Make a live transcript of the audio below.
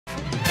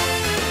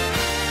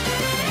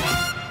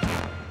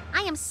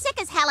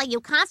of you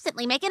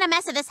constantly making a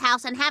mess of this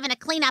house and having to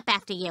clean up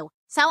after you.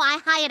 So I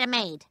hired a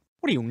maid.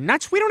 What are you,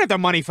 nuts? We don't have the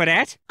money for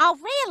that. Oh,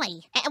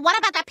 really? What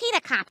about the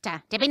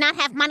Peter-copter? Did we not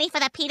have money for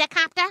the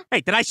Peter-copter?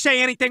 Hey, did I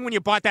say anything when you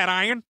bought that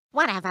iron?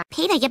 Whatever.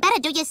 Peter, you better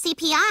do your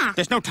CPR.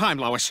 There's no time,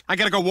 Lois. I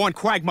gotta go warn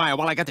Quagmire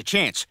while I got the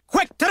chance.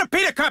 Quick, to the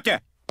Peter-copter!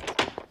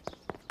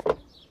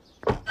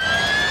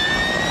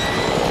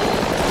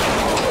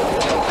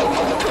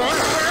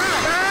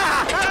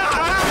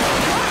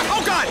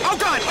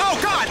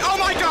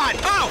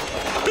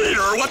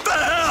 What the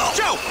hell?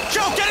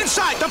 Joe, get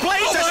inside! The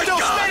blades are still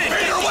spinning!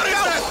 Peter, what is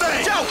that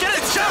thing? Joe, get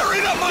it!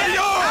 Tearing up my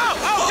yard!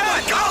 Oh,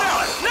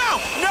 God! No!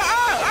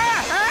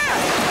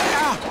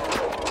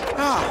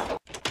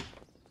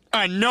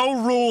 A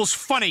no-rules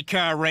funny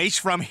car race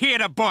from here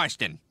to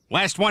Boston.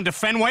 Last one to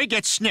Fenway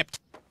gets snipped.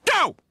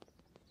 Go!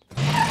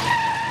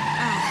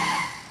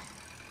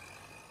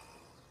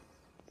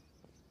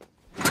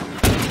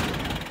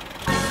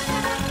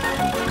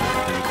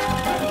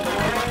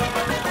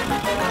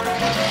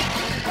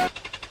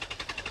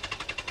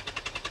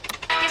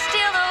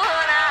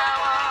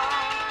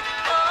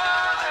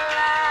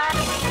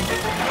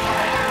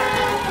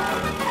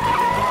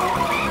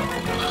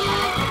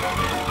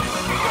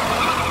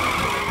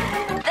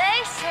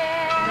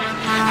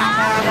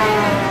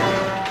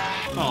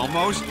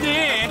 Almost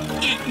there.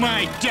 Eat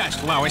my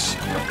dust, Lois.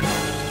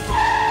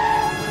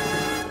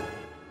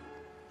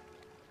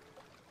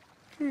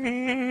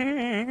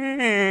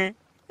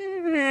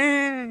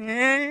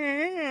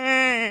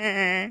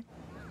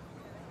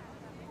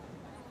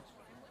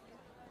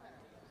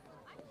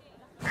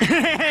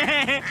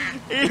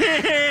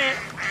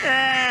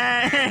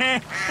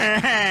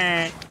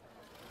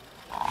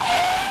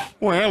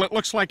 Well, it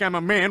looks like I'm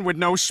a man with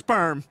no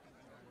sperm.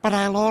 But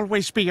I'll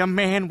always be a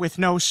man with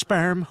no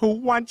sperm who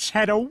once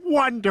had a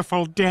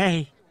wonderful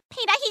day.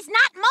 Peter, he's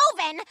not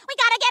moving. We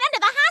gotta get him to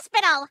the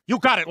hospital. You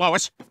got it,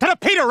 Lois. To the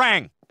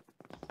Peter-rang!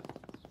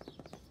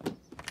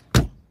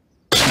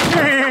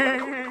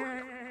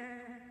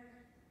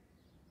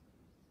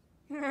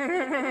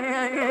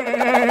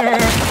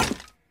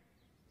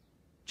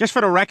 Just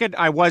for the record,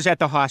 I was at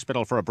the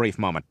hospital for a brief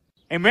moment.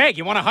 Hey, Meg,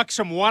 you want to huck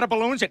some water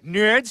balloons at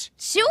nerds?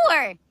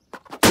 Sure.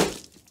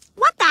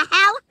 What the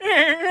hell?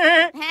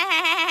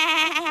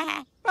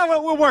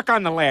 Well, we'll work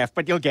on the laugh,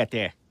 but you'll get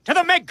there. To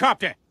the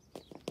Megcopter!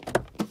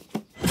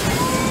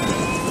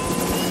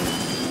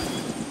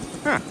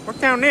 Huh, look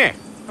down there.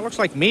 That looks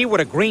like me with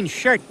a green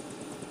shirt.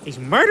 He's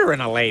murdering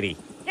a lady.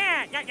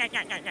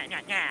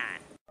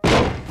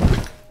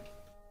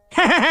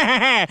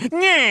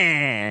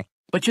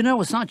 But you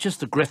know, it's not just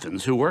the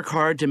Griffins who work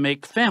hard to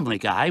make Family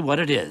Guy what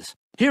it is.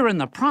 Here in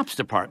the props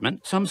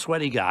department, some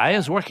sweaty guy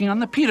is working on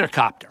the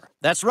Peter-copter.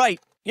 That's right.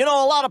 You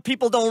know, a lot of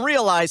people don't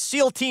realize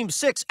SEAL Team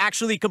 6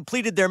 actually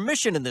completed their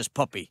mission in this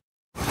puppy.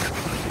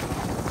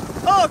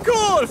 Oh,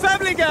 cool!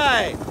 Family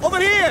Guy!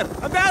 Over here!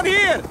 I'm down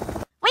here!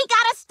 We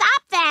gotta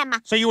stop them!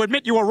 So you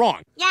admit you were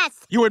wrong? Yes.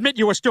 You admit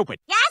you were stupid?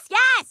 Yes,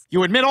 yes!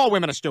 You admit all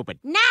women are stupid?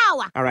 No!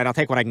 All right, I'll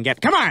take what I can get.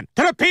 Come on!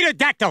 To the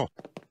Peter-dactyl!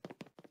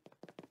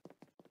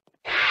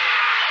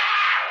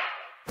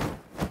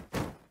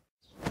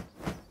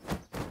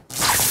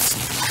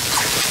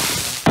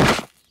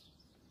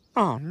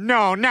 Oh,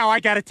 no, now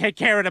I gotta take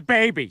care of the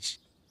babies.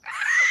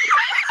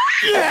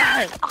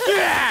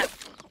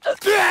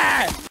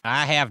 I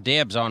have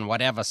dibs on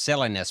whatever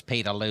silliness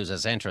Peter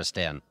loses interest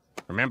in.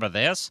 Remember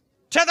this?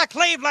 To the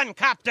Cleveland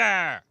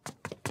copter!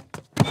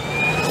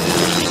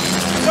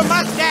 The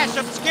mustache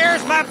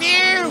obscures my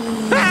view!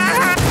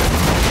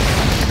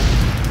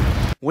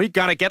 We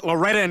gotta get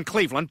Loretta and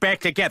Cleveland back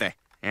together.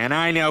 And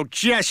I know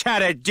just how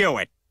to do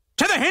it.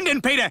 To the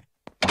Hendon, Peter!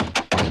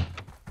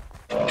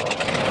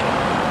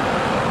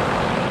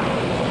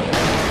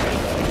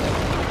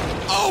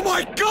 Oh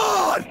my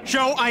God!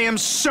 Joe, I am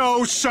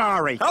so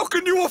sorry. How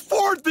can you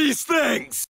afford these things?